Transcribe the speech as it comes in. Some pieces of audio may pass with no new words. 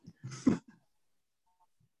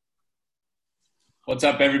What's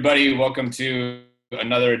up, everybody? Welcome to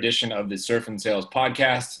another edition of the Surf and Sales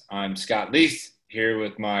Podcast. I'm Scott Leith, here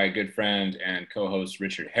with my good friend and co-host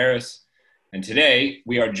Richard Harris. And today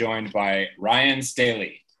we are joined by Ryan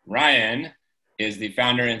Staley. Ryan is the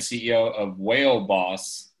founder and CEO of Whale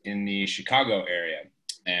Boss in the Chicago area,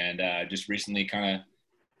 and just recently kind of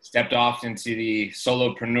stepped off into the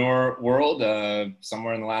solopreneur world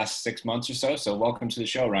somewhere in the last 6 months or so. So welcome to the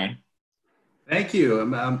show, Ryan. Thank you.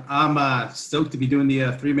 I'm stoked to be doing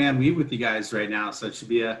the three-man weave with you guys right now. So it should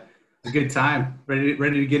be a good time. Ready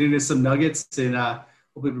to get into some nuggets and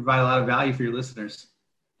hopefully provide a lot of value for your listeners.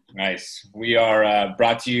 Nice. We are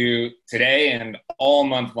brought to you today and all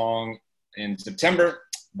month long in September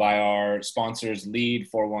by our sponsors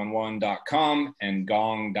lead411.com and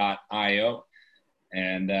gong.io.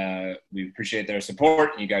 And we appreciate their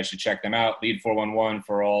support. You guys should check them out. Lead 411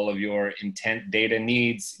 for all of your intent data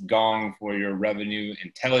needs. Gong for your revenue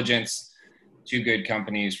intelligence. Two good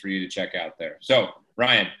companies for you to check out there. So,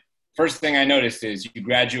 Ryan, first thing I noticed is you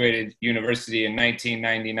graduated university in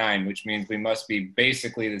 1999, which means we must be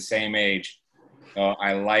basically the same age. So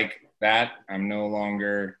I like that. I'm no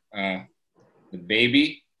longer the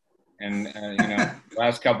baby. And,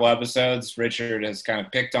 last couple episodes, Richard has kind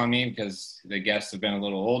of picked on me because the guests have been a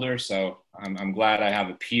little older. So I'm glad I have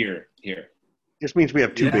a peer here. Just means we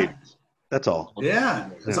have two babies. That's all. Yeah.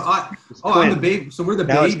 So I'm the baby. So we're the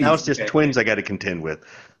babies. Now it's just twins I got to contend with.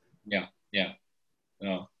 Yeah.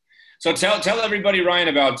 So tell everybody, Ryan,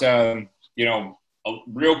 about,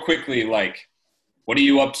 real quickly, like, what are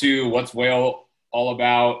you up to? What's Whale all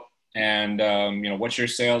about? And, what's your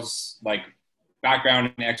sales, like,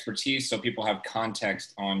 background and expertise, so people have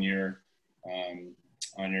context on your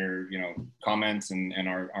comments and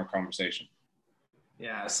our conversation.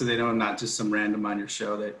 Yeah, so they know I'm not just some random on your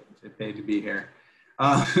show that paid to be here.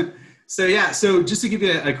 So just to give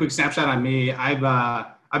you a quick snapshot on me, I've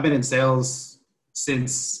been in sales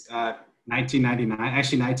since 1999,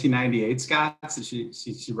 actually 1998, Scott. So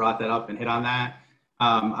she brought that up and hit on that.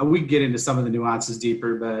 We get into some of the nuances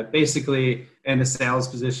deeper, but basically in a sales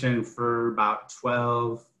position for about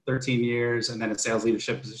 12, 13 years, and then a sales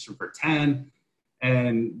leadership position for 10,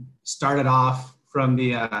 and started off from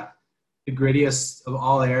the grittiest of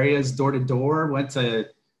all areas, door to door, went to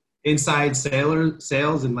inside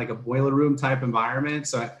sales in like a boiler room type environment.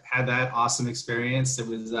 So I had that awesome experience. It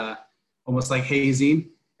was almost like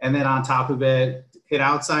hazing. And then on top of it, hit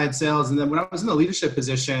outside sales. And then when I was in the leadership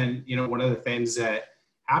position, one of the things that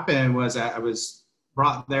happened was that I was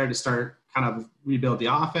brought there to start kind of rebuild the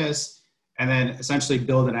office and then essentially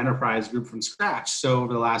build an enterprise group from scratch. So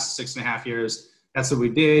over the last 6.5 years, that's what we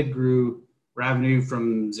did. Grew revenue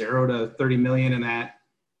from 0 to 30 million in that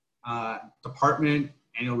department,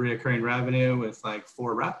 annual recurring revenue with like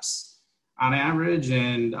 4 reps on average.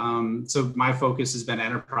 And so my focus has been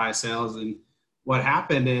enterprise sales. And what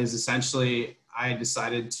happened is essentially I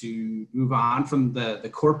decided to move on from the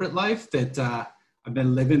corporate life that I've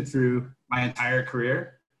been living through my entire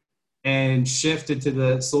career and shift into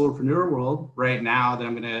the solopreneur world right now that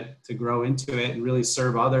I'm going to grow into it and really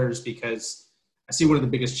serve others, because I see one of the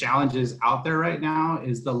biggest challenges out there right now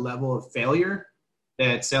is the level of failure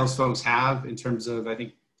that sales folks have in terms of, I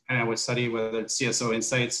think, I would study whether it's CSO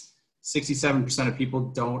Insights, 67% of people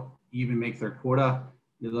don't even make their quota.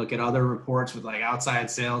 You look at other reports with like outside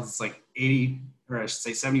sales, it's like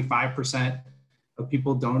 75% of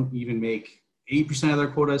people don't even make 80% of their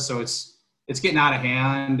quota. So it's getting out of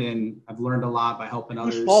hand, and I've learned a lot by helping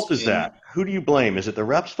others. Whose fault is that? Who do you blame? Is it the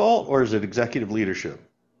rep's fault or is it executive leadership?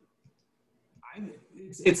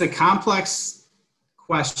 It's a complex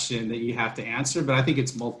question that you have to answer, but I think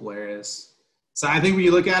it's multiple areas. So I think when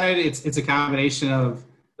you look at it, it's a combination of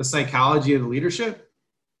the psychology of the leadership,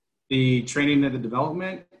 the training and the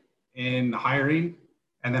development, and the hiring.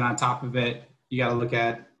 And then on top of it, you got to look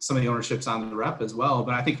at some of the ownerships on the rep as well.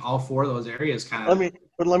 But I think all 4 of those areas kind of.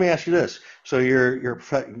 Let me ask you this. So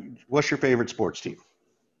what's your favorite sports team?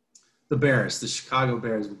 The Bears. The Chicago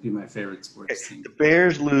Bears would be my favorite sports team. The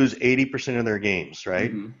Bears lose 80% of their games,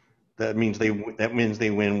 right? Mm-hmm. That means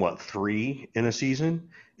they win what, 3 in a season?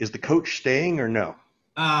 Is the coach staying or no?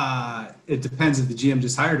 It depends if the GM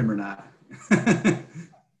just hired him or not. I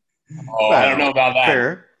don't know about that.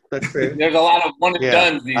 Fair. That's fair. There's a lot of one and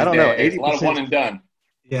dones these days. I don't know. 80%. A lot of one and done.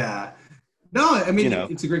 Yeah. No, I mean,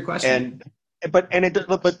 it's a great question.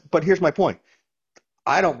 But here's my point.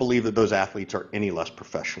 I don't believe that those athletes are any less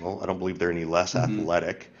professional. I don't believe they're any less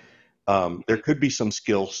athletic. There could be some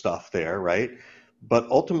skill stuff there, right? But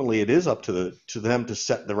ultimately, it is up to them to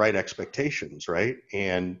set the right expectations, right,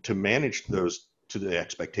 and to manage those to the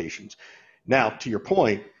expectations. Now, to your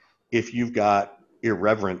point, if you've got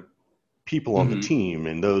irreverent people on the team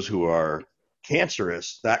and those who are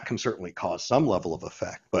cancerous, that can certainly cause some level of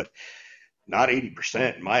effect, but not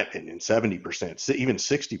 80%, in my opinion, 70%, even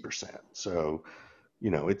 60%. So,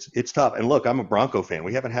 it's tough. And look, I'm a Bronco fan.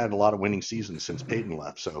 We haven't had a lot of winning seasons since Peyton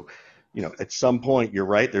left. So, at some point, you're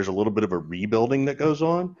right. There's a little bit of a rebuilding that goes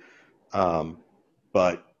on.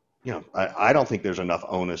 But, I don't think there's enough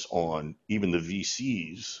onus on even the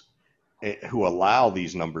VCs who allow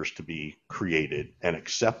these numbers to be created and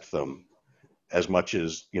accept them as much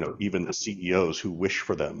as, even the CEOs who wish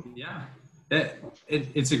for them. Yeah,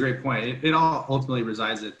 it's a great point. It all ultimately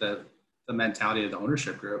resides at the mentality of the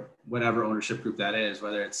ownership group, whatever ownership group that is,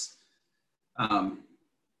 whether it's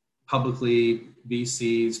publicly,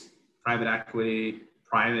 VCs, private equity,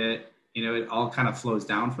 private, it all kind of flows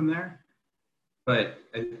down from there. But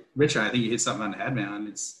Richard, I think you hit something on the head, man.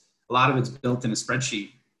 It's a lot of it's built in a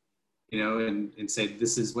spreadsheet, and say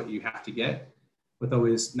this is what you have to get, with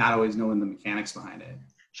not always knowing the mechanics behind it.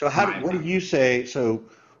 So what do you say? So,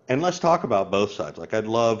 and let's talk about both sides. Like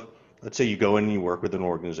let's say you go in and you work with an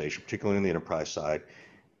organization, particularly on the enterprise side,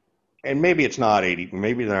 and maybe it's not 80,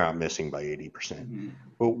 maybe they're not missing by 80%.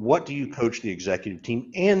 But what do you coach the executive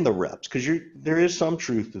team and the reps? Because there is some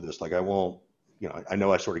truth to this. Like I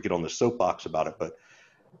know I sort of get on the soapbox about it, but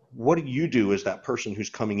what do you do as that person who's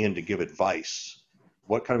coming in to give advice?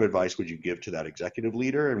 What kind of advice would you give to that executive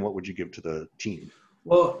leader, and what would you give to the team?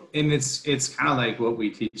 Well, and it's kind of like what we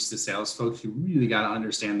teach the sales folks. You really got to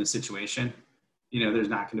understand the situation. There's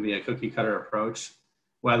not going to be a cookie cutter approach,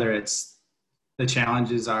 whether it's the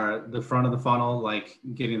challenges are the front of the funnel, like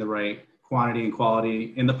getting the right quantity and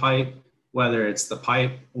quality in the pipe, whether it's the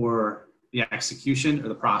pipe or the execution or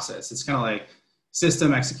the process. It's kind of like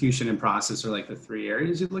system, execution, and process are like the three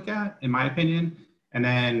areas you look at, in my opinion. And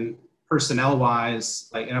then personnel wise,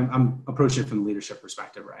 and I'm approaching it from the leadership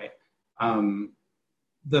perspective, right?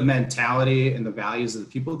 The mentality and the values of the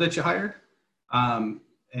people that you hired,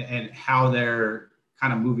 and how they're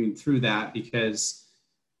kind of moving through that. Because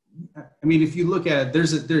if you look at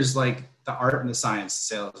it, there's like the art and the science of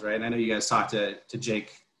sales, right? And I know you guys talked to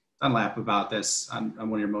Jake Dunlap about this on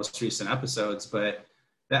one of your most recent episodes, but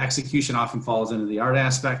the execution often falls into the art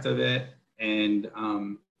aspect of it. And,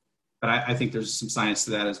 but I think there's some science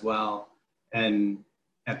to that as well. And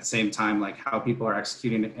at the same time, like how people are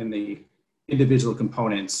executing in the individual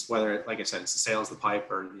components, whether, like I said, it's the sales, the pipe,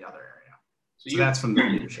 or the other area. So that's from the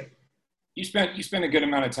leadership. You spent a good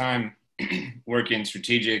amount of time working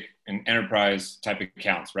strategic and enterprise type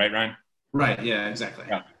accounts, right, Ryan? Right. Yeah, exactly.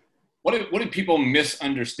 Yeah. What do people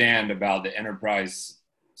misunderstand about the enterprise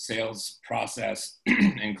sales process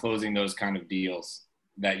and closing those kind of deals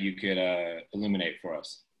that you could illuminate for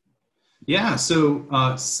us? Yeah.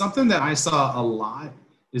 So something that I saw a lot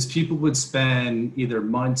is people would spend either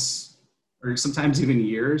months or sometimes even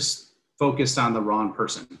years focused on the wrong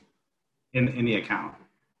person in the account.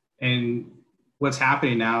 And what's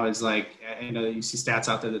happening now is like, you see stats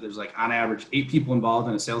out there that there's like on average 8 people involved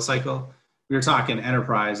in a sales cycle. We were talking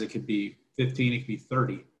enterprise, it could be 15, it could be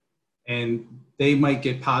 30. And they might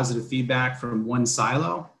get positive feedback from one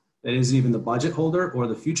silo that isn't even the budget holder or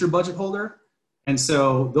the future budget holder. And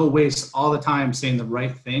so they'll waste all the time saying the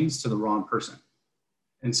right things to the wrong person.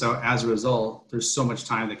 And so as a result, there's so much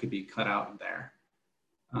time that could be cut out there.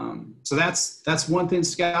 So that's one thing,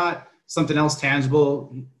 Scott. Something else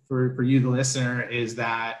tangible for you, the listener, is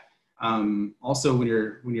that also when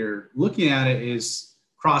you're looking at it is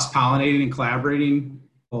cross-pollinating and collaborating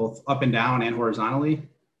both up and down and horizontally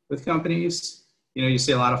with companies. You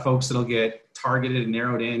see a lot of folks that'll get targeted and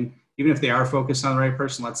narrowed in, even if they are focused on the right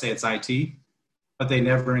person. Let's say it's IT, but they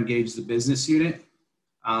never engage the business unit.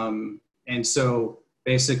 And so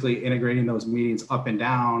basically integrating those meetings up and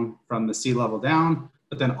down from the C-level down,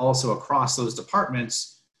 but then also across those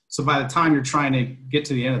departments. So by the time you're trying to get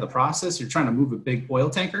to the end of the process, you're trying to move a big oil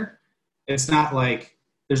tanker. It's not like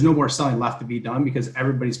there's no more selling left to be done because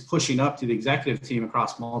everybody's pushing up to the executive team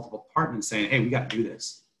across multiple departments saying, hey, we got to do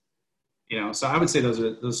this. So I would say those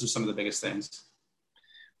are some of the biggest things.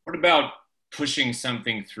 What about pushing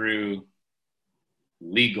something through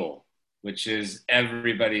legal, which is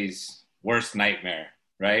everybody's worst nightmare,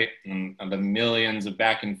 right? And the millions of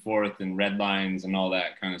back and forth and red lines and all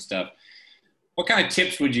that kind of stuff. What kind of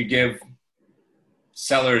tips would you give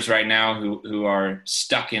sellers right now who are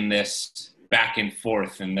stuck in this back and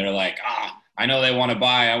forth and they're like, I know they want to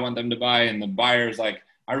buy, I want them to buy, and the buyer's like,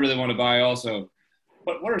 I really want to buy also.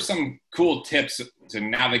 But what are some cool tips to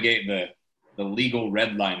navigate the legal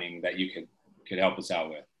redlining that you could help us out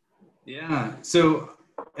with? Yeah. So,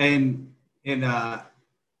 and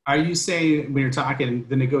are you saying when you're talking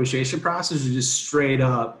the negotiation process or just straight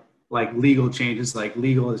up like legal changes, like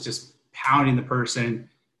legal is just pounding the person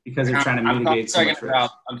because they're trying to mitigate so much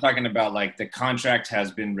risk. I'm talking about like the contract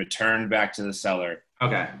has been returned back to the seller.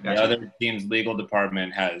 Okay. Gotcha. The other team's legal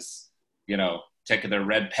department has, taken their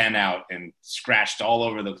red pen out and scratched all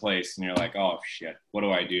over the place. And you're like, oh shit, what do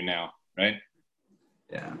I do now? Right?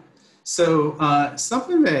 Yeah. So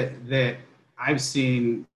something that I've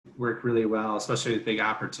seen work really well, especially with big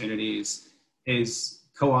opportunities, is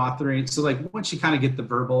co-authoring. So like once you kind of get the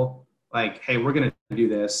verbal, like, hey, we're going to do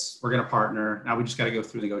this, we're going to partner. Now we just got to go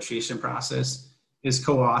through the negotiation process, is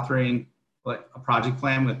co-authoring like a project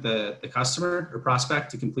plan with the customer or prospect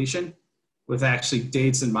to completion with actually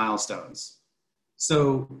dates and milestones.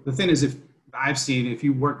 So the thing is, if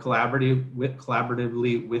you work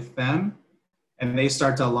collaboratively with them and they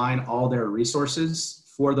start to align all their resources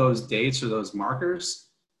for those dates or those markers,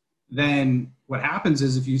 then what happens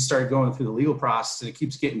is if you start going through the legal process and it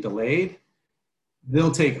keeps getting delayed,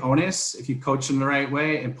 they'll take onus if you coach them the right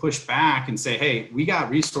way and push back and say, hey, we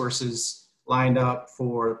got resources lined up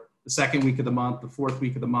for the second week of the month, the fourth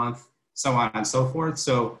week of the month, so on and so forth.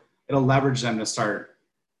 So it'll leverage them to start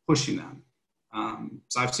pushing them.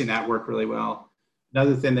 So I've seen that work really well.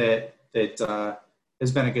 Another thing that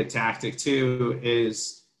has been a good tactic too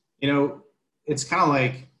is, it's kind of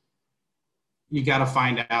like you got to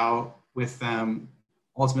find out with them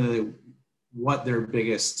ultimately what their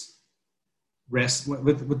biggest risk,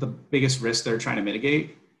 with the biggest risk they're trying to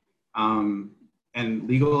mitigate. And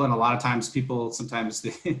legal, and a lot of times people sometimes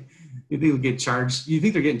they get charged. You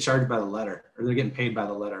think they're getting charged by the letter, or they're getting paid by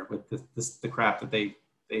the letter with the crap that they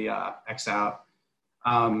X out.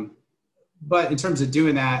 But in terms of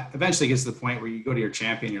doing that, eventually it gets to the point where you go to your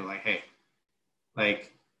champion, you're like, hey,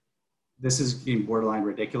 like this is being borderline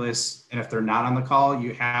ridiculous. And if they're not on the call,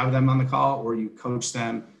 you have them on the call, or you coach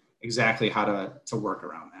them exactly how to work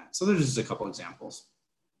around that. So there's just a couple examples.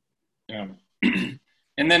 Yeah.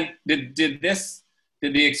 And then did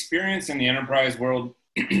the experience in the enterprise world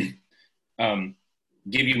give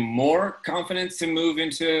you more confidence to move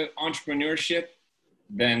into entrepreneurship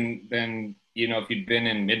than if you'd been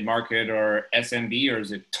in mid-market or SMB, or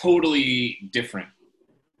is it totally different?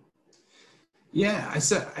 Yeah, I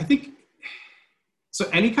think so.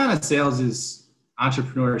 Any kind of sales is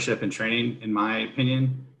entrepreneurship and training, in my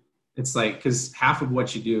opinion. It's like, because half of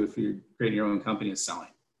what you do if you're creating your own company is selling.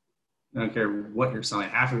 I don't care what you're selling.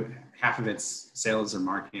 Half of it's sales or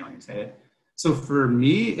marketing oriented. So for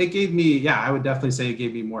me, it gave me, I would definitely say it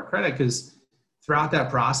gave me more credit, because throughout that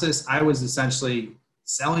process, I was essentially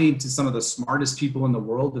selling to some of the smartest people in the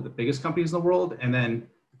world, to the biggest companies in the world. And then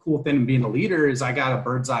the cool thing in being a leader is I got a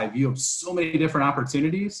bird's eye view of so many different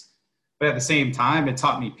opportunities. But at the same time, it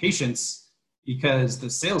taught me patience, because the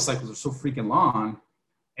sales cycles are so freaking long.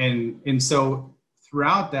 And so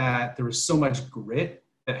throughout that, there was so much grit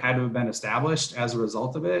that had to have been established as a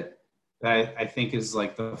result of it, that I think is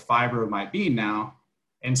like the fiber of my being now.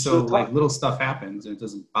 And so like little stuff happens and it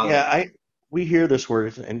doesn't bother me. We hear this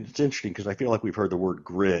word, and it's interesting because I feel like we've heard the word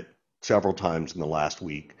grit several times in the last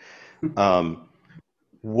week.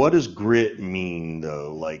 What does grit mean,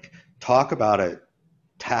 though? Like, talk about it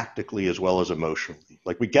tactically as well as emotionally.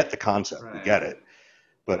 Like, we get the concept, we get it,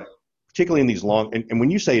 but particularly in these long, and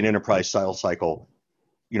when you say an enterprise sales cycle,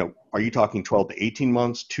 are you talking 12 to 18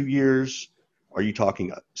 months, 2 years? Are you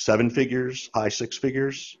talking 7 figures, high 6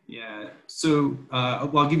 figures? Yeah. So,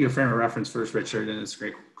 I'll give you a frame of reference first, Richard, and it's a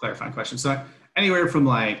great clarifying question. So anywhere from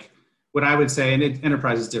like what I would say, and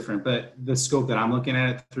enterprise is different, but the scope that I'm looking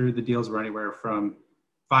at through the deals were anywhere from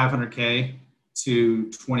 500K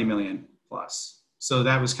to 20 million plus. So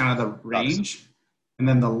that was kind of the range. And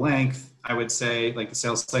then the length, I would say, like the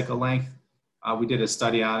sales cycle length, we did a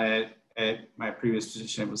study on it at my previous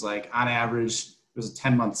position. It was like on average, it was a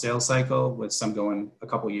 10-month sales cycle with some going a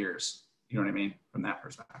couple years. You know what I mean? From that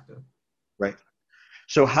perspective. Right.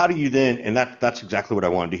 So how do you then, and that's exactly what I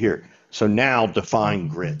wanted to hear. So now define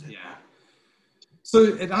grit. Yeah.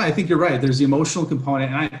 So I think you're right. There's the emotional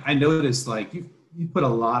component. And I noticed like you put a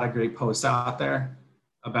lot of great posts out there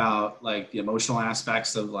about like the emotional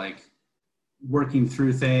aspects of like working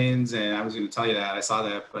through things. And I was going to tell you that I saw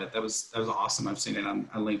that, but that was awesome. I've seen it on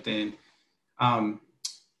LinkedIn. But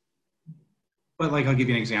like, I'll give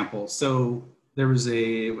you an example. So there was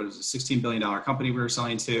a $16 billion company we were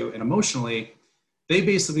selling to, and emotionally, they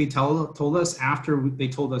basically told us after they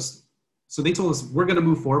told us, we're going to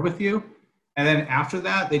move forward with you. And then after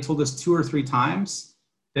that, they told us 2 or 3 times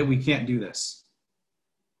that we can't do this.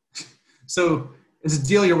 So it's a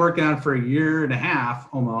deal you're working on for 1.5 years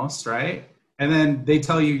almost, right? And then they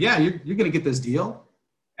tell you, yeah, you're going to get this deal.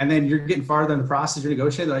 And then you're getting farther in the process, you're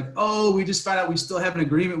negotiating. They're like, oh, we just found out we still have an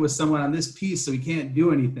agreement with someone on this piece, so we can't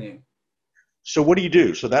do anything. So what do you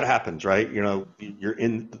do? So that happens, right? You know, you're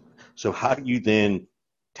in. So how do you then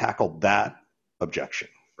tackle that objection?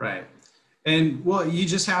 Right. And well, you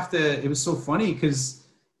just have to, it was so funny because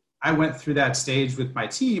I went through that stage with my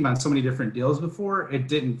team on so many different deals before. It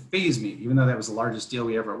didn't phase me, even though that was the largest deal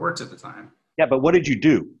we ever worked at the time. Yeah, but what did you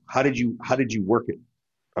do? How did you work it?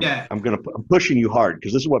 Yeah. I'm pushing you hard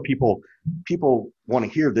because this is what people want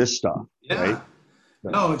to hear this stuff, right? Yeah.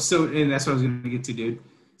 No, so, and that's what I was going to get to, dude.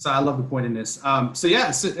 So I love the point in this. So yeah,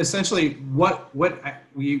 so essentially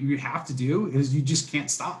you have to do is you just can't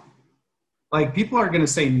stop. Like people are going to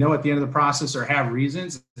say no at the end of the process or have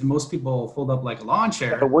reasons. And most people fold up like a lawn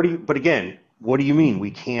chair. But again, what do you mean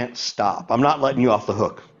we can't stop? I'm not letting you off the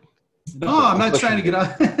hook. No, I'm not trying to get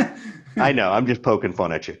up. I know. I'm just poking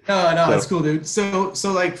fun at you. No, it's cool, dude. So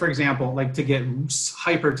like, for example, like to get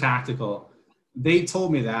hyper tactical, they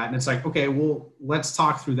told me that. And it's like, okay, well, let's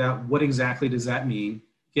talk through that. What exactly does that mean?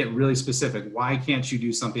 Get really specific. Why can't you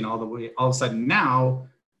do something all of a sudden now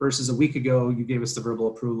versus a week ago, you gave us the verbal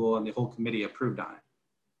approval and the whole committee approved on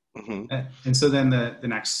it. Mm-hmm. And so then the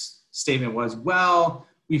next statement was, well,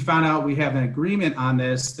 we found out we have an agreement on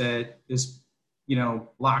this that is,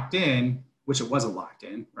 locked in, which it wasn't locked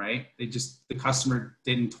in, right? The customer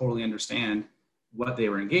didn't totally understand what they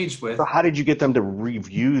were engaged with. So how did you get them to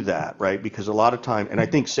review that, right? Because a lot of time, and I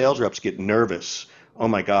think sales reps get nervous. Oh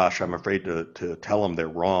my gosh, I'm afraid to tell them they're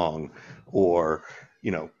wrong, or,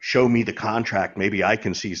 show me the contract. Maybe I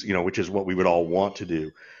can see, which is what we would all want to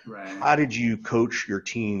do. Right. How did you coach your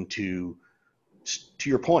team to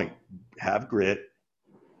your point, have grit,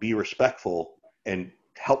 be respectful, and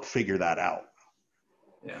help figure that out?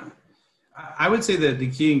 Yeah. I would say that the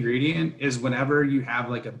key ingredient is whenever you have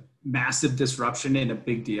like a massive disruption in a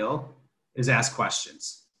big deal is ask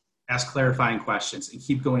questions, ask clarifying questions, and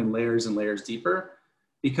keep going layers and layers deeper.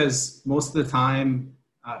 Because most of the time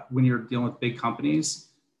when you're dealing with big companies,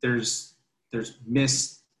 there's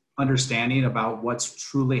misunderstanding about what's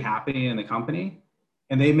truly happening in the company.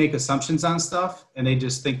 And they make assumptions on stuff and they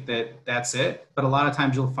just think that that's it. But a lot of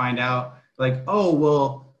times you'll find out like, oh,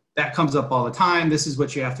 well, that comes up all the time. This is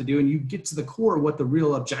what you have to do. And you get to the core of what the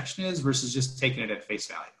real objection is versus just taking it at face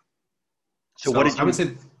value. So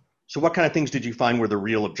what kind of things did you find were the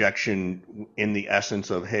real objection in the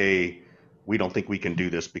essence of, hey, we don't think we can do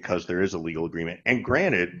this because there is a legal agreement? And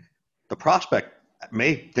granted, the prospect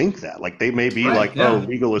may think that, like they may be right, like, yeah. Oh,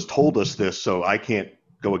 legal has told us this, so I can't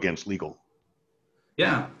go against legal.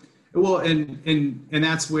 Yeah. Well, and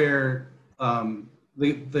that's where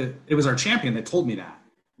it was our champion that told me that.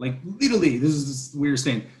 Like literally, this is weird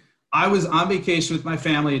thing. I was on vacation with my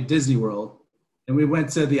family at Disney World, and we went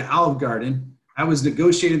to the Olive Garden. I was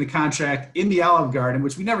negotiating the contract in the Olive Garden,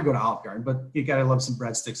 which we never go to Olive Garden, but you gotta love some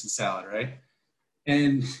breadsticks and salad, right?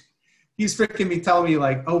 And he's freaking me telling me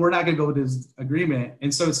like, oh, we're not gonna go with this agreement.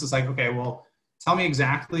 And so it's just like, okay, well, tell me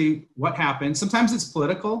exactly what happened. Sometimes it's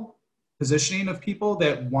political positioning of people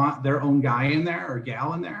that want their own guy in there or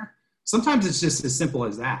gal in there. Sometimes it's just as simple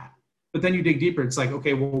as that. But then you dig deeper. It's like,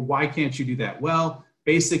 okay, well, why can't you do that? Well,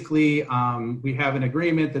 basically, we have an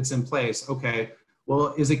agreement that's in place. Okay,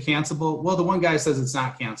 well, is it cancelable? Well, the one guy says it's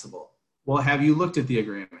not cancelable. Well, have you looked at the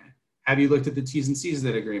agreement? Have you looked at the T's and C's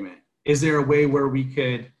of that agreement? Is there a way where we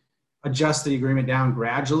could adjust the agreement down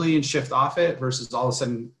gradually and shift off it versus all of a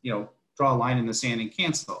sudden, draw a line in the sand and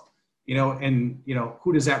cancel? And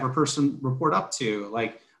who does that person report up to?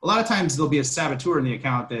 Like a lot of times there'll be a saboteur in the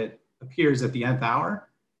account that appears at the nth hour.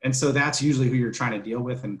 And so that's usually who you're trying to deal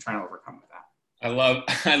with and trying to overcome with that.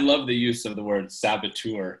 I love the use of the word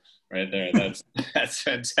saboteur right there. That's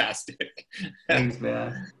fantastic. Thanks,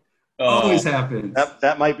 man. Always happens.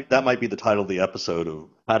 That might be the title of the episode of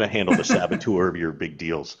how to handle the saboteur of your big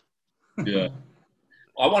deals. Yeah.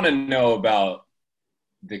 I want to know about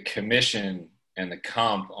the commission and the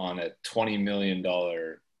comp on a $20 million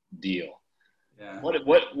deal. Yeah.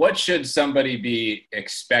 What should somebody be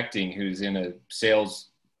expecting who's in a sales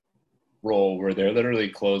role where they're literally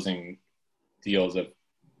closing deals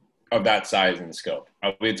of that size and scope?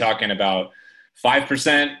 Are we talking about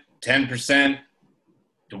 5%, 10%,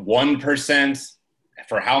 1%?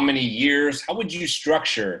 For how many years? How would you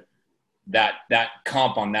structure that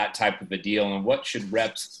comp on that type of a deal? And what should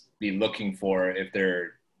reps be looking for if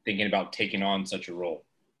they're thinking about taking on such a role?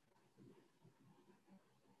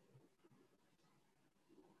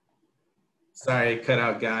 Sorry, cut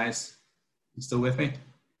out, guys. You still with me?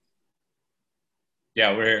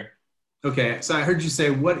 Yeah, we're here. Okay, so I heard you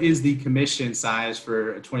say, what is the commission size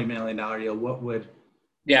for a $20 million deal? What would...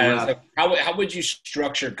 Yeah, so how would you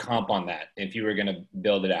structure comp on that if you were going to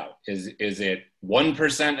build it out? Is it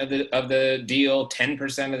 1% of the deal,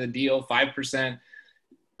 10% of the deal, 5%?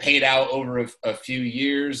 paid out over a few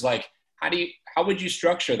years? Like, how would you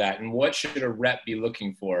structure that, and what should a rep be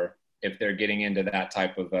looking for if they're getting into that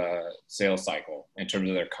type of sales cycle in terms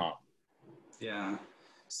of their comp? Yeah.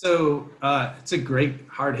 So it's a great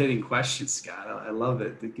hard-hitting question, Scott. I love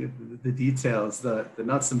it. The details, the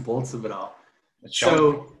nuts and bolts of it all.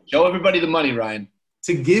 Show everybody the money, Ryan.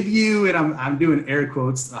 To give you, and I'm doing air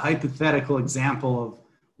quotes, a hypothetical example of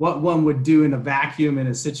what one would do in a vacuum in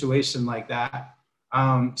a situation like that.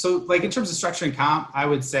 So like in terms of structuring comp, I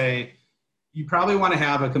would say you probably want to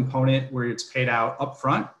have a component where it's paid out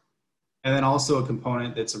upfront, and then also a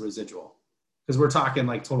component that's a residual, because we're talking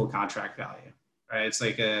like total contract value, right? It's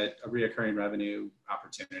like a reoccurring revenue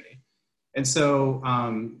opportunity. And so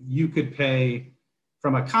you could pay,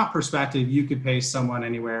 from a comp perspective, you could pay someone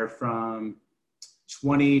anywhere from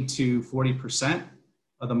 20 to 40%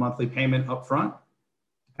 of the monthly payment upfront,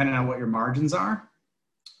 depending on what your margins are,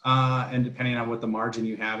 and depending on what the margin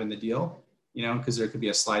you have in the deal, because there could be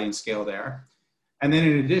a sliding scale there. And then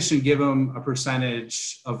in addition, give them a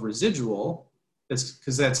percentage of residual,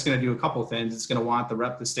 because that's going to do a couple of things. It's going to want the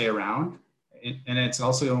rep to stay around, and it's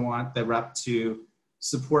also going to want the rep to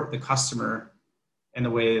support the customer in the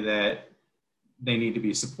way that they need to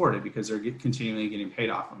be supported, because they're continually getting paid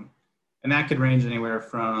off them. And that could range anywhere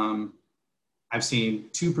from, I've seen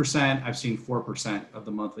 2%, I've seen 4% of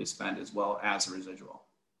the monthly spend as well as a residual.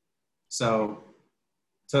 So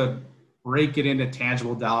to break it into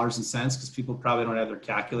tangible dollars and cents, because people probably don't have their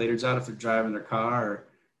calculators out if they're driving their car or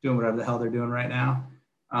doing whatever the hell they're doing right now.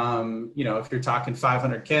 If you're talking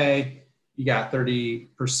 500K, you got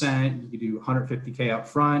 30%, you could do 150K up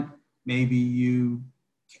front. Maybe you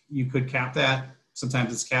could cap that.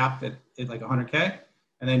 Sometimes it's capped at like 100K.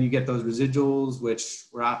 And then you get those residuals, which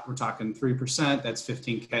we're talking 3%. That's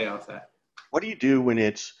 15K off that. What do you do when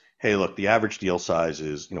it's, hey, look, the average deal size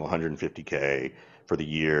is 150K for the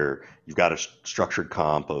year. You've got a structured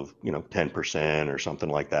comp of 10% or something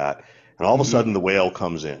like that, and all of a sudden the whale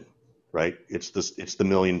comes in, right? It's the $1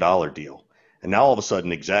 million deal, and now all of a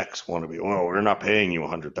sudden execs want to be, well, we're not paying you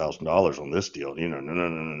 $100,000 on this deal.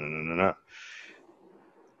 No.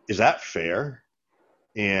 Is that fair?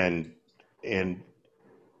 And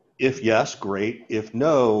if yes, great. If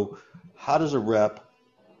no, how does a rep,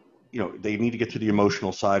 they need to get to the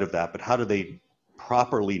emotional side of that, but how do they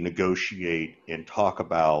properly negotiate and talk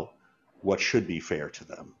about what should be fair to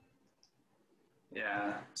them?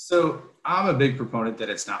 Yeah. So I'm a big proponent that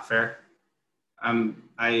it's not fair.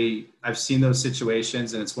 I've seen those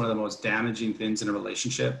situations, and it's one of the most damaging things in a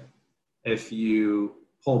relationship if you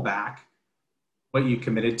pull back what you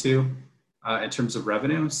committed to in terms of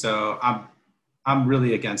revenue. So I'm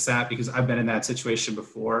really against that, because I've been in that situation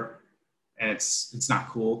before, and it's not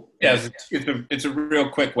cool. Yeah, it's a real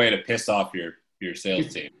quick way to piss off your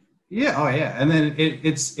sales team. Yeah. Oh yeah. And then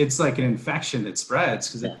it's like an infection that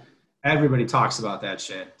spreads, because everybody talks about that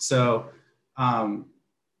shit. So, and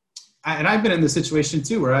I've been in the situation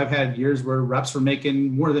too, where I've had years where reps were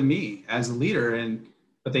making more than me as a leader,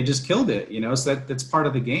 but they just killed it, so that's part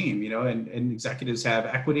of the game, and executives have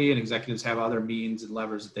equity, and executives have other means and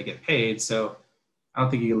levers that they get paid. So I don't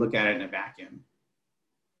think you can look at it in a vacuum.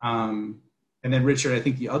 And then Richard, I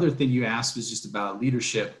think the other thing you asked was just about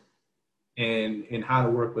leadership and how to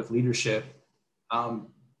work with leadership.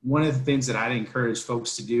 One of the things that I'd encourage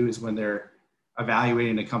folks to do is, when they're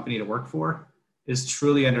evaluating a company to work for, is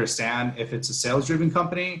truly understand if it's a sales-driven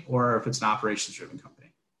company or if it's an operations-driven company.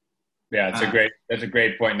 Yeah, that's a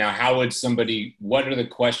great point. Now, what are the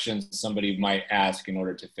questions somebody might ask in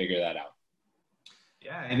order to figure that out?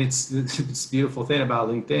 Yeah, and it's a beautiful thing about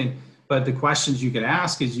LinkedIn. But the questions you could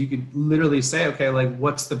ask is, you could literally say, okay, like,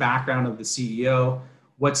 what's the background of the CEO?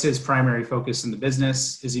 What's his primary focus in the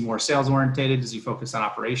business? Is he more sales oriented? Does he focus on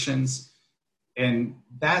operations? And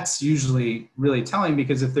that's usually really telling,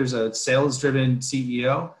 because if there's a sales driven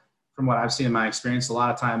CEO, from what I've seen in my experience, a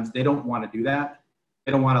lot of times they don't want to do that.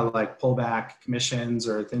 They don't want to like pull back commissions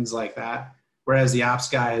or things like that. Whereas the ops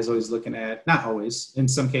guy is always looking at, not always, in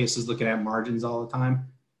some cases, looking at margins all the time.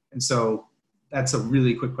 And so that's a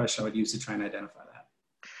really quick question I would use to try and identify that.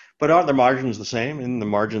 But aren't the margins the same? Isn't the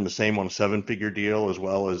margin the same on a 7-figure deal, as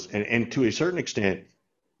well as, and to a certain extent,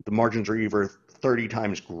 the margins are even 30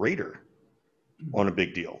 times greater on a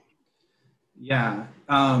big deal? Yeah,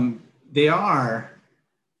 they are.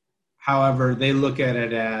 However, they look at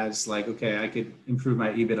it as like, okay, I could improve my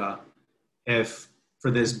EBITDA if for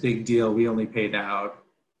this big deal we only paid out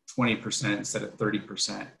 20% instead of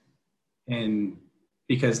 30%. And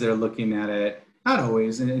because they're looking at it, not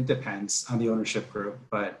always, and it depends on the ownership group,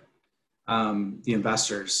 but the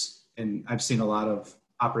investors. And I've seen a lot of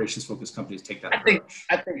operations focused companies take that approach.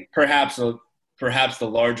 I think perhaps perhaps the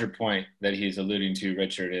larger point that he's alluding to,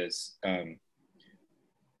 Richard, is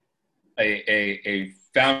a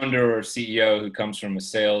founder or CEO who comes from a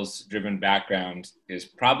sales-driven background is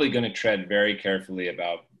probably going to tread very carefully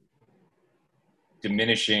about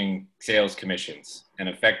diminishing sales commissions and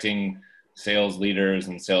affecting sales leaders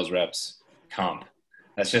and sales reps comp.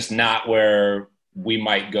 That's just not where we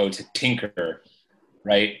might go to tinker,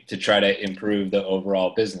 right, to try to improve the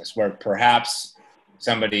overall business, where perhaps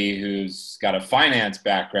somebody who's got a finance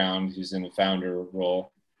background, who's in the founder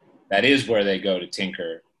role, that is where they go to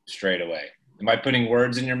tinker straight away. Am I putting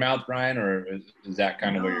words in your mouth, Brian, or is that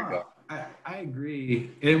kind of where you're going? I agree.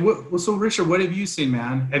 So Richard, what have you seen,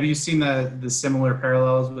 man? Have you seen the similar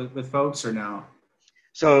parallels with folks or no?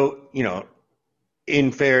 So,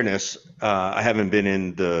 in fairness, I haven't been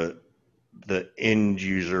in the end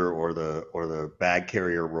user or the bag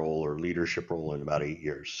carrier role or leadership role in about 8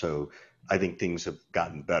 years. So I think things have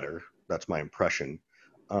gotten better. That's my impression.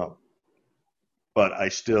 But I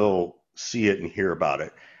still see it and hear about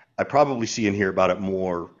it. I probably see and hear about it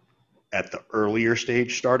more at the earlier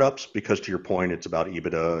stage startups, because to your point, it's about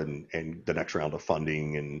EBITDA and the next round of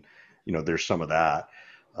funding. And, there's some of that.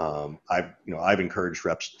 I've encouraged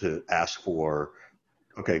reps to ask for,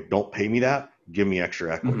 okay, don't pay me that. Give me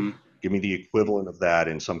extra equity. Mm-hmm. Give me the equivalent of that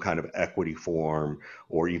in some kind of equity form,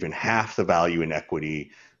 or even half the value in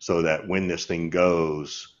equity, so that when this thing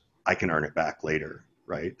goes, I can earn it back later,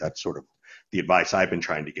 right? That's sort of the advice I've been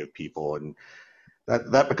trying to give people. And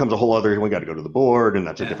that becomes a whole other, we got to go to the board, and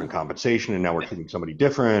that's a different compensation, and now we're treating somebody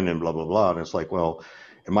different, and blah, blah, blah. And it's like, well,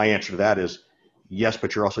 and my answer to that is, yes,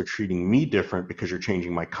 but you're also treating me different because you're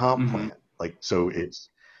changing my comp mm-hmm. plan. Like, so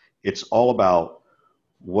it's all about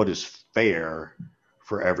what is fair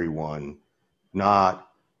for everyone,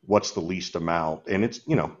 not what's the least amount. And it's,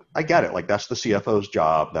 I get it. Like, that's the CFO's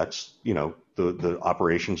job. That's, the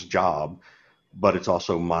operations job, but it's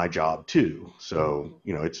also my job too. So,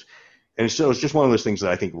 it's just one of those things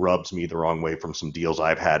that I think rubs me the wrong way from some deals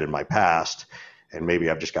I've had in my past. And maybe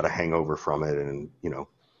I've just got a hangover from it. And,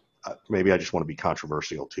 maybe I just want to be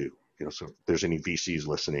controversial too. So if there's any VCs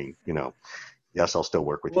listening, yes, I'll still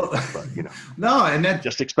work with you, but no, and that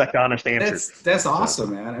just expect honest answers. That's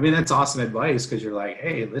awesome, man. I mean, that's awesome advice, because you're like,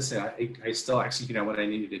 hey, listen, I still execute on what I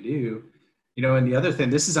needed to do, and the other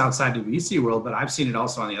thing, this is outside the VC world, but I've seen it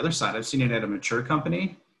also on the other side. I've seen it at a mature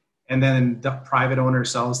company, and then the private owner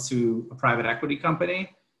sells to a private equity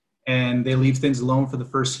company, and they leave things alone for the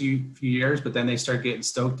first few years, but then they start getting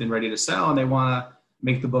stoked and ready to sell, and they want to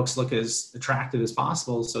make the books look as attractive as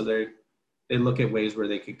possible. So they look at ways where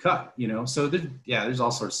they could cut, So there's all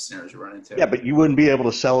sorts of scenarios you run into. Yeah, but you wouldn't be able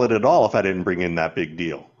to sell it at all if I didn't bring in that big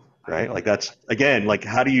deal, right? Like, that's, again, like,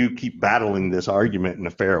 how do you keep battling this argument in a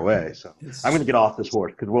fair way? So I'm going to get off this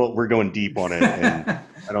horse, because we're going deep on it, and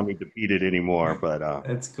I don't need to beat it anymore. But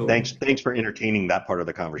that's cool. Thanks for entertaining that part of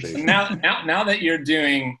the conversation. Now that you're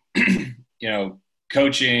doing,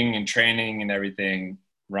 coaching and training and everything,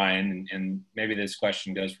 Ryan, and maybe this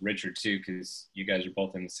question goes for Richard too, because you guys are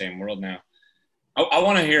both in the same world now. I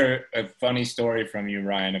want to hear a funny story from you,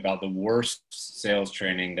 Ryan, about the worst sales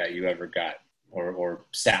training that you ever got or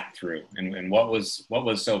sat through, and what was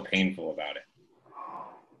so painful about it.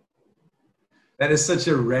 That is such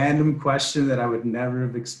a random question that I would never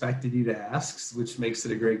have expected you to ask, which makes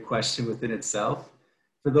it a great question within itself.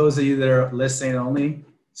 For those of you that are listening only,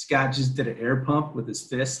 Scott just did an air pump with his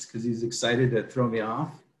fist because he's excited to throw me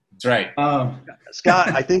off. That's right. Scott,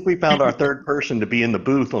 I think we found our third person to be in the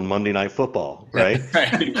booth on Monday Night Football, right?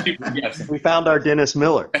 Yes. We found our Dennis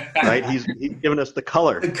Miller, right? He's giving us the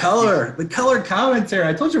color commentary.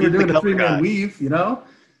 I told you we're doing a 3-man weave,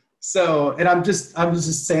 So, and I was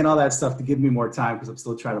just saying all that stuff to give me more time, because I'm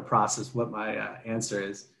still trying to process what my answer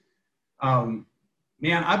is. Man,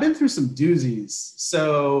 I've been through some doozies.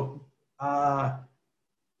 So,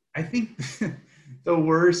 I think the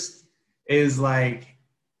worst is like,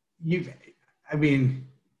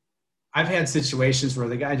 I've had situations where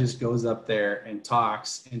the guy just goes up there and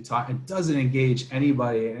talks and doesn't engage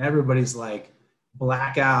anybody, and everybody's like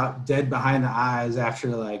blackout, dead behind the eyes after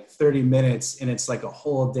like 30 minutes, and it's like a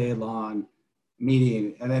whole day long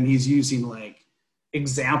meeting. And then he's using like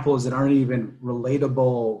examples that aren't even relatable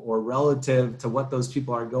or relative to what those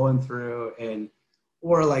people are going through,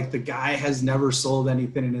 or like the guy has never sold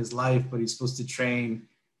anything in his life, but he's supposed to train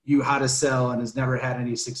you how to sell and has never had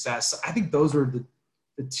any success. So I think those were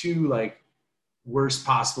the two like worst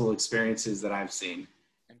possible experiences that I've seen.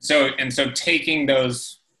 So taking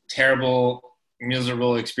those terrible,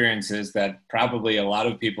 miserable experiences that probably a lot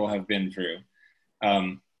of people have been through,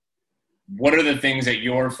 what are the things that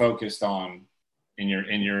you're focused on in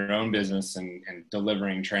your own business and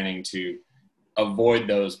delivering training to avoid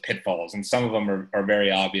those pitfalls? And some of them are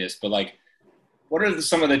very obvious, but like, what are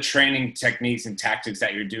some of the training techniques and tactics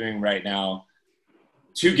that you're doing right now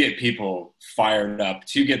to get people fired up,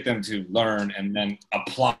 to get them to learn and then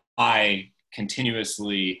apply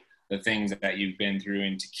continuously the things that you've been through,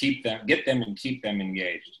 and to keep them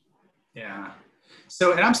engaged? Yeah.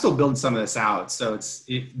 So, and I'm still building some of this out. So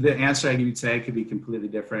the answer I give you today could be completely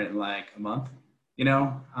different in like a month, you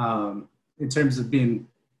know, in terms of being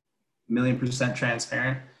 1,000,000%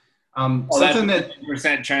 transparent. Something that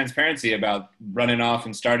percent transparency about running off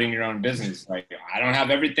and starting your own business. Like, I don't have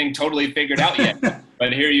everything totally figured out yet,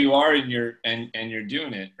 but here you are, and you're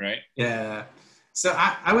doing it, right? Yeah. So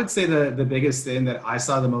I would say the biggest thing that I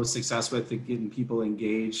saw the most success with getting people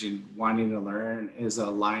engaged and wanting to learn is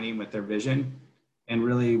aligning with their vision and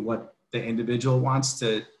really what the individual wants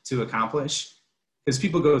to accomplish. Because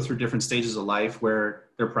people go through different stages of life where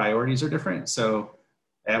their priorities are different. So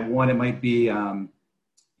at one, it might be,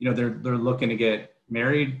 they're looking to get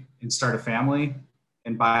married and start a family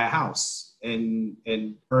and buy a house and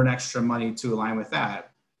earn extra money to align with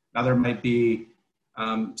that. Another might be,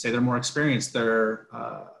 say they're more experienced, their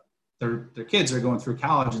kids are going through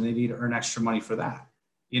college and they need to earn extra money for that,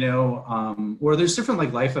 or there's different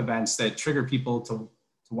like life events that trigger people to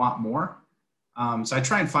want more. So I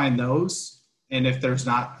try and find those. And if there's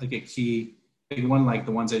not like a key big one, like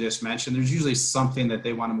the ones I just mentioned, there's usually something that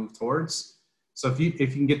they want to move towards. So if you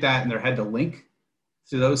can get that in their head to link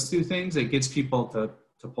to those two things, it gets people to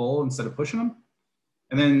pull instead of pushing them.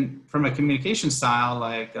 And then from a communication style,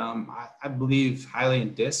 like I believe highly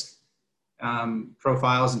in DISC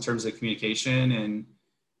profiles in terms of communication and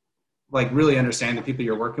like really understand the people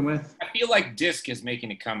you're working with. I feel like DISC is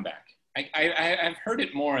making a comeback. I've heard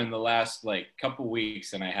it more in the last like couple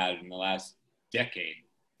weeks than I had in the last decade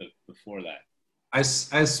before that. I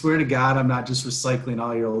swear to God, I'm not just recycling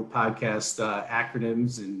all your old podcast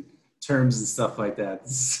acronyms and terms and stuff like that.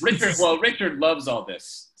 Richard loves all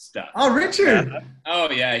this stuff. Oh, Richard. Yeah. Oh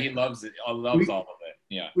yeah, he loves it. Loves all of it.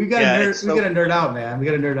 Yeah. We got to nerd out, man. We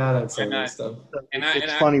got to nerd out on some of this stuff.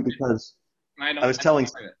 It's funny because I was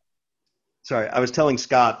telling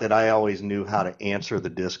Scott that I always knew how to answer the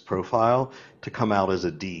DISC profile to come out as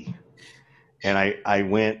a D, and I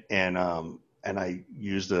went and I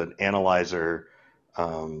used an analyzer,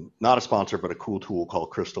 not a sponsor, but a cool tool called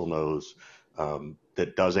Crystal Knows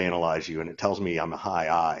that does analyze you, and it tells me I'm a high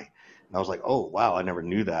I. And I was like, oh, wow, I never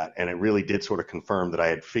knew that. And it really did sort of confirm that I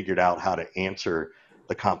had figured out how to answer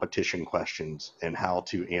the competition questions and how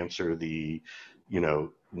to answer the,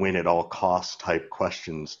 win at all costs type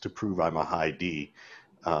questions to prove I'm a high D.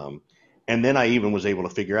 And then I even was able to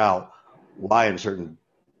figure out why in certain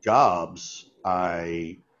jobs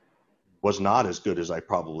I was not as good as I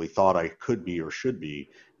probably thought I could be or should be.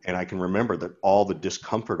 And I can remember that all the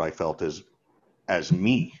discomfort I felt as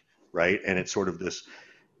me, right? And it's sort of this,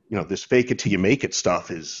 this fake it till you make it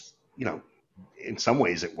stuff is, in some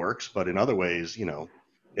ways it works, but in other ways,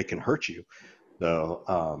 it can hurt you. So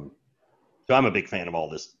I'm a big fan of all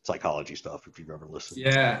this psychology stuff, if you've ever listened.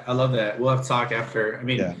 Yeah, I love that. We'll have to talk after. I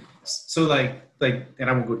mean, yeah. So like, and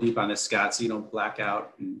I won't go deep on this, Scott, so you don't black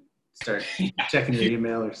out and start checking your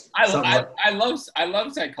email or something. I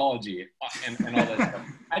love psychology and all that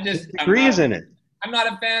stuff. Degrees in it. I'm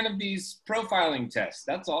not a fan of these profiling tests.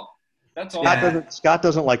 That's all. Scott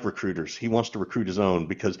doesn't like recruiters. He wants to recruit his own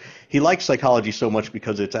because he likes psychology so much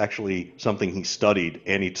because it's actually something he studied,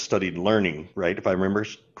 and he studied learning, right? If I remember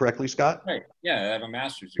correctly, Scott? Right. Yeah, I have a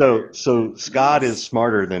master's degree. So Scott is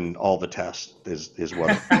smarter than all the tests is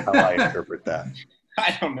how I interpret that.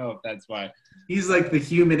 I don't know if that's why. He's like the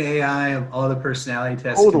human AI of all the personality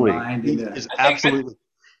tests combined. He is absolutely.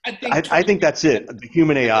 I think that's it. The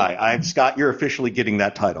human AI. Scott, you're officially getting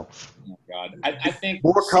that title. Oh God. I think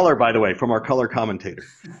more color, by the way, from our color commentator.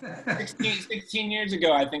 16 years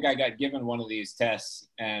ago, I think I got given one of these tests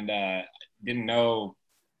and didn't know,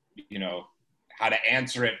 how to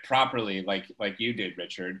answer it properly, like you did,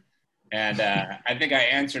 Richard. And I think I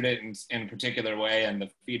answered it in a particular way, and the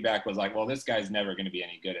feedback was like, "Well, this guy's never going to be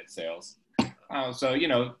any good at sales." So you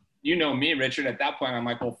know me, Richard. At that point, I'm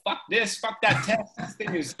like, well, fuck this, fuck that test. This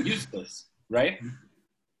thing is useless, right?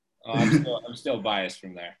 I'm still biased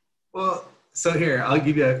from there. Well, so here, I'll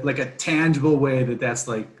give you a tangible way that's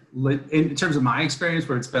like, in terms of my experience,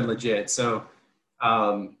 where it's been legit. So,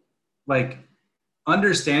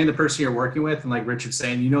 understand the person you're working with, and like Richard's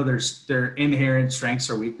saying, their inherent strengths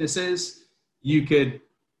or weaknesses. You could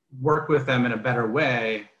work with them in a better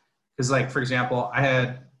way, because, like, for example, I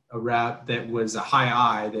had a rep that was a high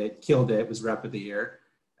I that killed it, was rep of the year.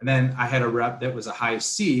 And then I had a rep that was a high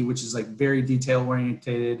C, which is like very detail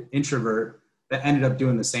oriented introvert, that ended up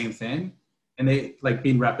doing the same thing. and they like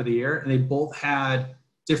being rep of the year, and they both had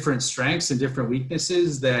different strengths and different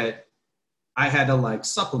weaknesses that I had to like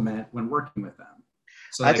supplement when working with them.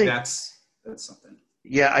 So like that's something.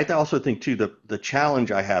 Yeah, I also think too the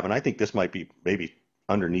challenge I have, and I think this might be maybe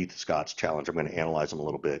underneath Scott's challenge. I'm going to analyze them a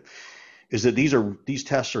little bit. Is that these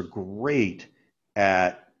tests are great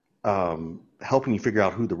at helping you figure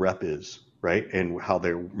out who the rep is, right, and how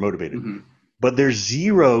they're motivated. Mm-hmm. But there's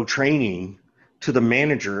zero training to the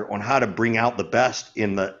manager on how to bring out the best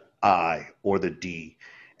in the I or the D.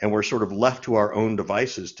 And we're sort of left to our own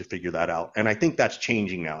devices to figure that out. And I think that's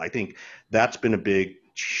changing now. I think that's been a big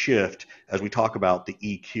shift as we talk about the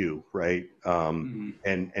EQ, right?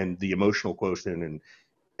 And the emotional quotient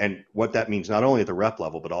and what that means not only at the rep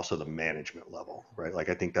level, but also the management level, right? Like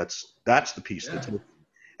I think that's the piece that's,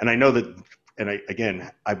 and I know that,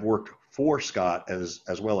 and I've worked for Scott as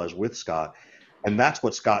well as with Scott, and that's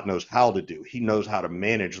what Scott knows how to do. He knows how to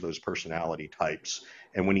manage those personality types.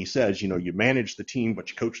 And when he says, you manage the team, but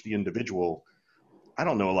you coach the individual, I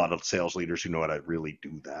don't know a lot of sales leaders who know how to really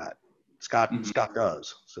do that. Scott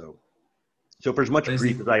does. So for as much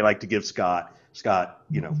grief as I like to give Scott,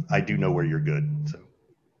 I do know where you're good. So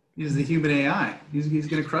he's the human AI. He's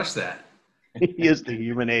going to crush that. He is the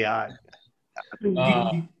human AI. You're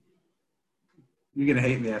going to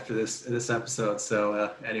hate me after this episode.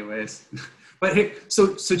 So anyways, but hey,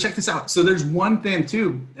 so check this out. So there's one thing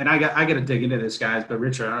too, and I got to dig into this, guys, but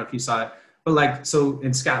Richard, I don't know if you saw it, but like, so,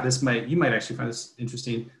 and Scott, you might actually find this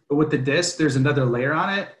interesting, but with the DISC, there's another layer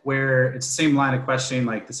on it where it's the same line of questioning,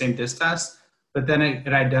 like the same DISC test, but then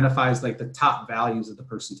it identifies like the top values of the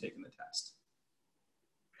person taking the test.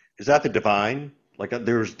 Is that the divine? Like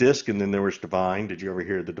there was DISC and then there was divine. Did you ever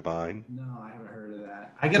hear the divine? No, I haven't heard of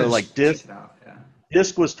that. I got to like DISC. Check it out. Yeah.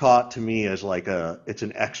 DISC was taught to me as like it's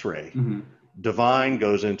an X-ray. Mm-hmm. Divine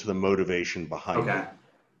goes into the motivation behind it,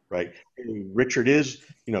 right? Richard is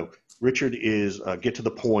get to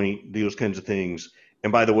the point, those kinds of things.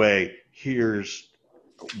 And by the way, here's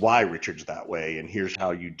why Richard's that way, and here's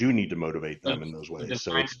how you do need to motivate them in those ways.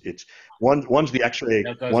 So it's one's the X-ray,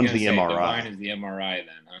 one's the MRI. Divine is the MRI, then.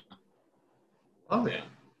 Huh? Oh yeah,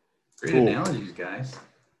 great analogies, guys.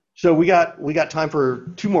 So we got time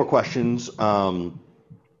for two more questions. So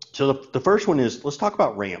the first one is, let's talk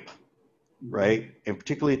about ramp, right? And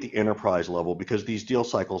particularly at the enterprise level, because these deal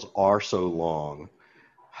cycles are so long.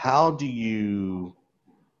 How do you,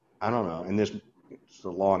 I don't know, and this is a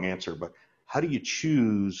long answer, but how do you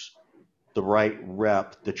choose the right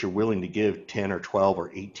rep that you're willing to give 10 or 12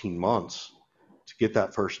 or 18 months to get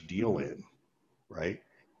that first deal in, right?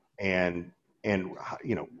 And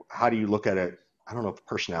how do you look at it? I don't know if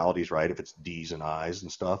personality is right, if it's D's and I's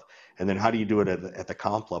and stuff. And then how do you do it at the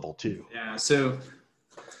comp level too? Yeah, so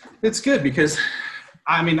it's good because,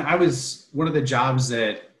 I mean, I was one of the jobs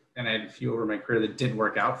that, and I had a few over my career that didn't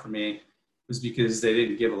work out for me, was because they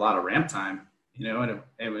didn't give a lot of ramp time, and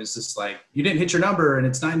it was just like, you didn't hit your number and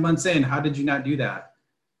it's 9 months in. How did you not do that?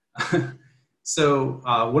 So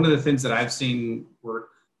one of the things that I've seen work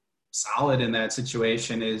solid in that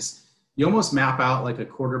situation is you almost map out like a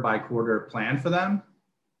quarter by quarter plan for them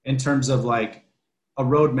in terms of like a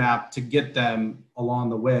roadmap to get them along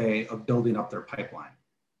the way of building up their pipeline.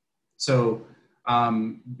 So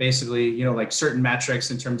basically, like certain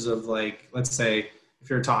metrics in terms of like, let's say if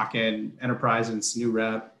you're talking enterprise and it's new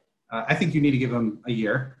rep, I think you need to give them a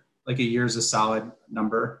year. Like a year is a solid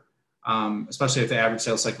number, especially if the average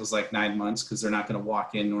sales cycle is like 9 months, because they're not going to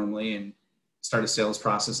walk in normally and start a sales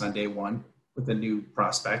process on day one with a new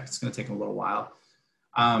prospect. It's going to take them a little while.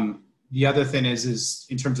 The other thing is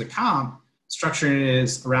in terms of comp, structuring it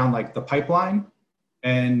is around like the pipeline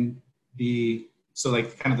and so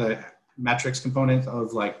like kind of the metrics component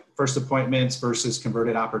of like first appointments versus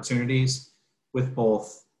converted opportunities with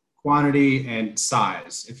both quantity and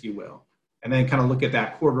size, if you will. And then kind of look at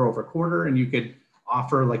that quarter over quarter, and you could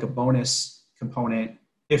offer like a bonus component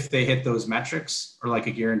if they hit those metrics, or like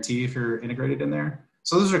a guarantee if you're integrated in there.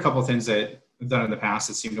 So those are a couple of things that I've done in the past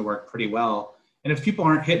that seem to work pretty well. And if people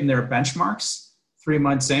aren't hitting their benchmarks 3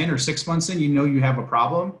 months in or 6 months in, you have a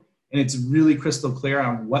problem. And it's really crystal clear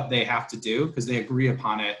on what they have to do because they agree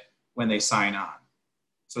upon it when they sign on.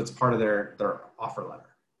 So it's part of their offer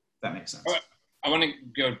letter. If that makes sense. I want to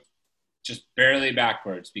go just barely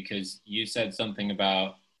backwards because you said something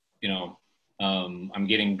about, I'm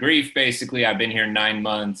getting grief. Basically, I've been here 9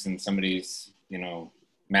 months and somebody's,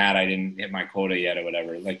 mad I didn't hit my quota yet or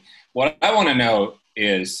whatever. Like, what I want to know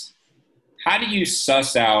is, how do you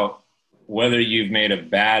suss out whether you've made a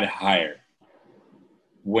bad hire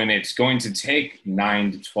when it's going to take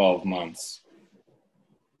 9 to 12 months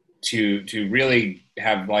to really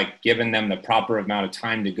have like given them the proper amount of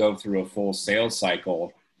time to go through a full sales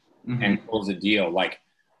cycle and close a deal. Like,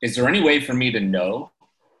 is there any way for me to know,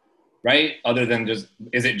 right? Other than just,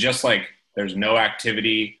 is it just like there's no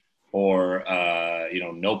activity or,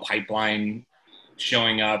 no pipeline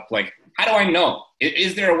showing up? Like, how do I know?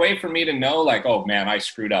 Is there a way for me to know, like, oh man, I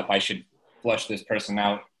screwed up, I should flush this person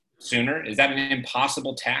out sooner? Is that an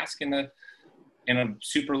impossible task in a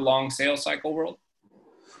super long sales cycle world?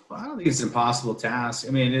 Well, I don't think it's an impossible task.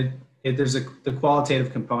 I mean, there's the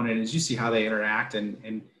qualitative component is you see how they interact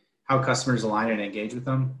and how customers align and engage with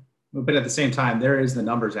them. But at the same time, there is the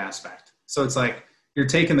numbers aspect. So it's like you're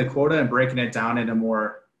taking the quota and breaking it down into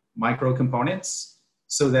more micro components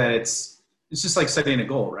so that it's just like setting a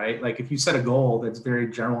goal, right? Like if you set a goal that's very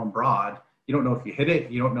general and broad, you don't know if you hit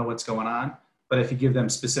it, you don't know what's going on. But if you give them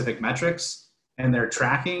specific metrics and they're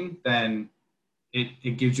tracking, then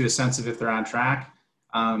it gives you a sense of if they're on track.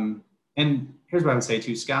 And here's what I would say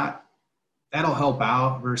too, Scott, that'll help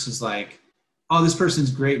out versus like, oh, this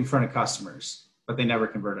person's great in front of customers, but they never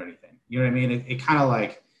convert anything. You know what I mean? It kind of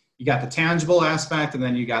like, you got the tangible aspect and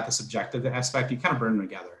then you got the subjective aspect. You kind of burn them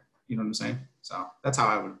together. You know what I'm saying? So that's how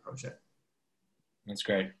I would approach it. That's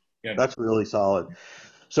great. Good. That's really solid.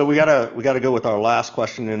 So we gotta go with our last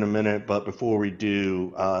question in a minute, but before we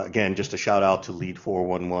do, again, just a shout out to Lead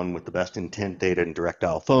 411 with the best intent data and direct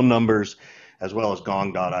dial phone numbers, as well as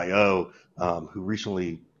Gong.io, who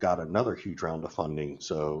recently got another huge round of funding.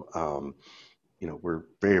 So, we're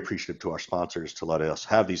very appreciative to our sponsors to let us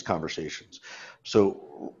have these conversations.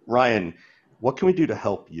 So, Ryan, what can we do to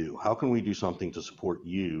help you? How can we do something to support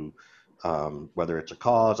you? Whether it's a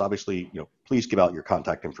cause, obviously, please give out your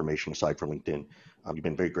contact information aside from LinkedIn. You've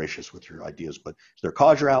been very gracious with your ideas, but is there a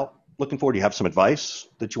cause you're out looking for? Do you have some advice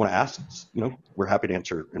that you want to ask? We're happy to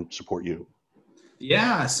answer and support you.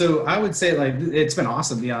 Yeah. So I would say like, it's been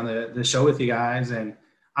awesome to be on the show with you guys. And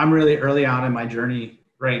I'm really early on in my journey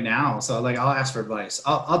right now. So like, I'll ask for advice.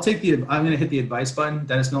 I'm going to hit the advice button.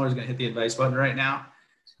 Dennis Miller's going to hit the advice button right now.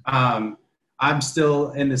 I'm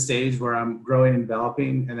still in the stage where I'm growing and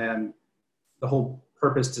developing. And then the whole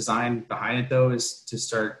purpose design behind it though, is to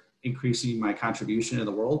start increasing my contribution to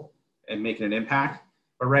the world and making an impact.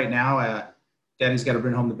 But right now, daddy's got to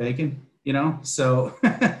bring home the bacon, So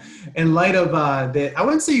in light of that, I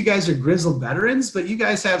wouldn't say you guys are grizzled veterans, but you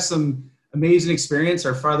guys have some amazing experience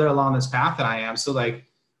or farther along this path than I am. So like,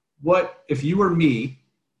 what if you were me,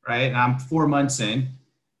 right? And I'm 4 months in,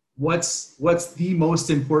 what's the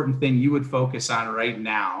most important thing you would focus on right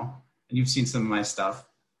now? And you've seen some of my stuff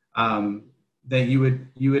that you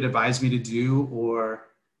would advise me to do or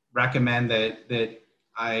recommend that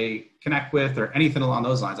I connect with or anything along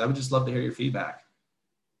those lines. I would just love to hear your feedback.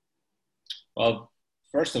 Well,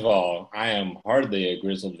 first of all, I am hardly a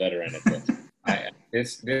grizzled veteran at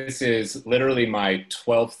this. This is literally my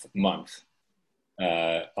 12th month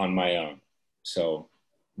on my own. So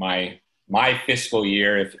my fiscal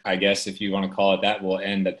year, if you want to call it that, will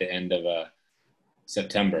end at the end of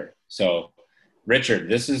September. So, Richard,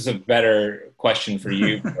 this is a better question for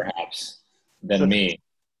you, perhaps, than me.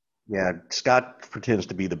 Yeah, Scott pretends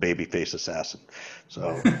to be the babyface assassin.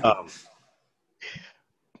 So,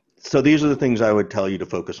 so these are the things I would tell you to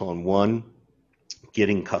focus on. One,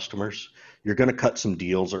 getting customers. You're going to cut some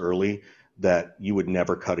deals early that you would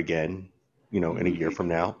never cut again, in a year from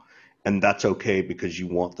now. And that's okay because you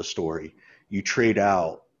want the story. You trade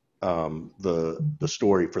out the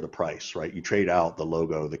story for the price, right? You trade out the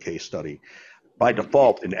logo, the case study. By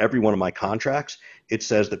default, in every one of my contracts, it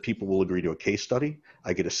says that people will agree to a case study.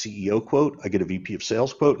 I get a CEO quote, I get a VP of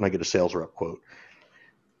sales quote, and I get a sales rep quote.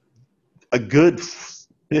 A good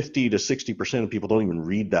 50 to 60% of people don't even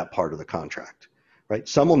read that part of the contract, right?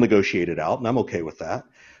 Some will negotiate it out, and I'm okay with that.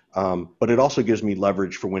 But it also gives me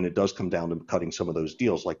leverage for when it does come down to cutting some of those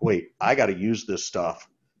deals. Like, wait, I got to use this stuff,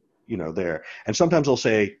 there. And sometimes they'll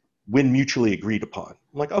say, when mutually agreed upon.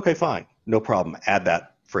 I'm like, okay, fine, no problem. Add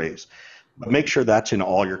that phrase. But make sure that's in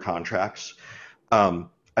all your contracts.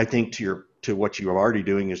 I think to what you are already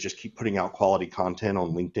doing is just keep putting out quality content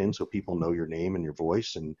on LinkedIn so people know your name and your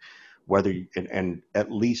voice, and and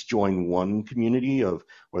at least join one community of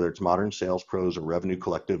whether it's Modern Sales Pros or Revenue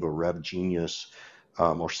Collective or Rev Genius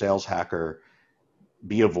or Sales Hacker.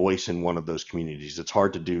 Be a voice in one of those communities. It's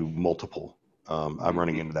hard to do multiple. I'm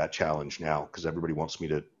running into that challenge now because everybody wants me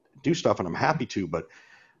to do stuff, and I'm happy to, but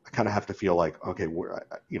I kind of have to feel like, okay,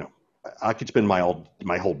 I could spend my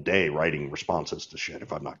whole day writing responses to shit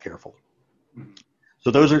if I'm not careful.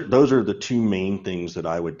 So those are the two main things that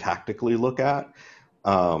I would tactically look at.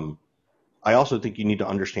 I also think you need to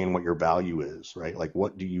understand what your value is, right? Like,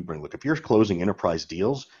 what do you bring? Look, if you're closing enterprise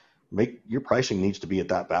deals, your pricing needs to be at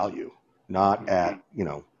that value. not at,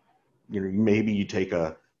 maybe you take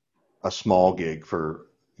a small gig for,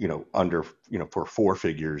 under, for 4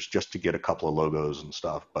 figures just to get a couple of logos and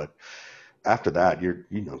stuff. But after that, you're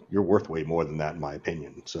worth way more than that, in my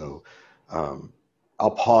opinion. So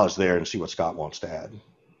I'll pause there and see what Scott wants to add.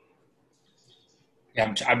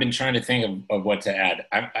 Yeah, I've been trying to think of what to add.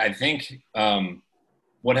 I think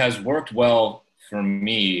what has worked well for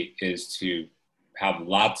me is to have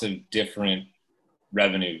lots of different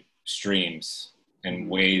revenue streams and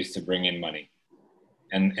ways to bring in money.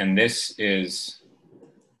 And this is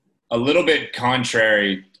a little bit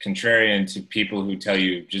contrarian to people who tell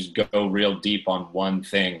you just go real deep on one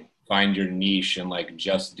thing, find your niche and like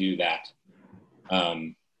just do that.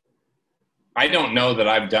 I don't know that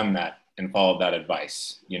I've done that and followed that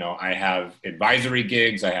advice. I have advisory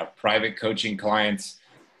gigs, I have private coaching clients.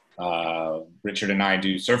 Richard and I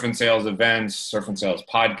do surf and sales events, surf and sales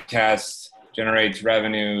podcasts, generates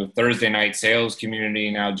revenue. Thursday night sales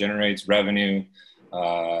community now generates revenue.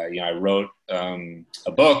 I wrote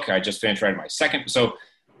a book. I just finished writing my second. So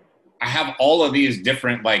I have all of these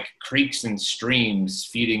different like creeks and streams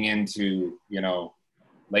feeding into,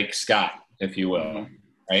 Lake Scott, if you will,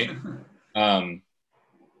 right? And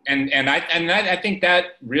I think that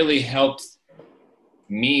really helped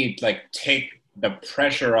me like take the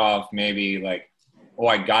pressure off, maybe like, oh,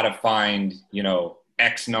 I got to find,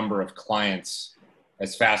 X number of clients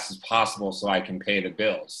as fast as possible so I can pay the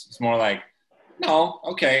bills. It's more like, no,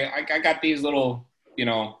 okay, I got these little,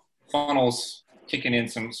 funnels kicking in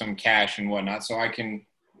some cash and whatnot, so I can,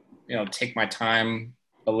 take my time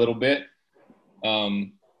a little bit. So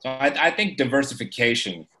I think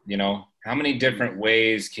diversification, how many different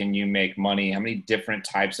ways can you make money? How many different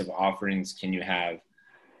types of offerings can you have,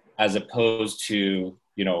 as opposed to,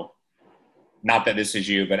 not that this is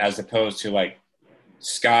you, but as opposed to like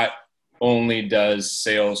Scott only does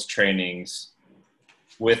sales trainings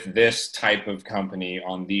with this type of company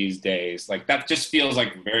on these days. Like that just feels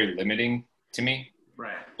like very limiting to me.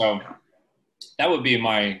 Right. So that would be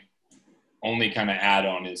my only kind of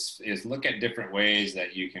add-on is look at different ways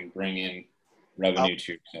that you can bring in revenue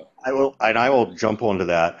to yourself. I will jump onto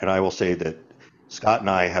that, and I will say that Scott and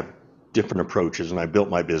I have different approaches, and I built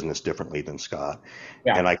my business differently than Scott.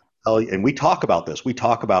 Yeah. And I tell you, and we talk about this. We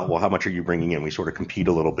talk about, well, how much are you bringing in? We sort of compete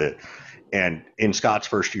a little bit. And in Scott's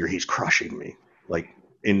first year, he's crushing me, like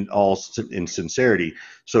in sincerity.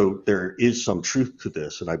 So there is some truth to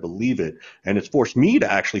this, and I believe it. And it's forced me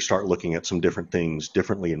to actually start looking at some different things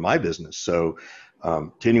differently in my business. So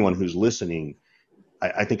to anyone who's listening,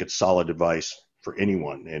 I think it's solid advice for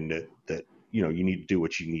anyone, and that you need to do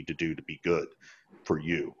what you need to do to be good for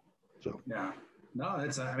you. So yeah, no,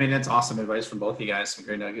 that's awesome advice from both of you guys. Some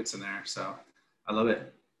great nuggets in there. So I love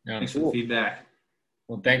it. Yeah. Thanks for the feedback.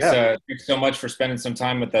 Well, thanks so much for spending some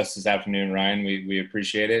time with us this afternoon, Ryan. We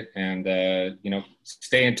appreciate it, and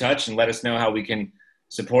stay in touch and let us know how we can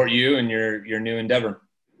support you and your new endeavor.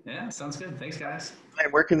 Yeah, sounds good. Thanks, guys.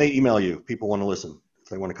 And where can they email you if people want to listen, if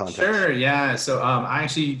they want to contact? Sure, yeah. So I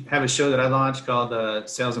actually have a show that I launched called the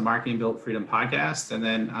Sales and Marketing Built Freedom Podcast, and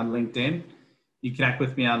then on LinkedIn, you connect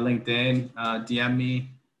with me on LinkedIn, DM me,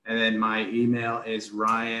 and then my email is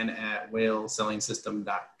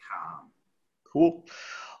ryan@whalesellingsystem.com. Cool.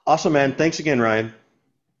 Awesome, man. Thanks again, Ryan.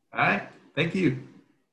 All right. Thank you.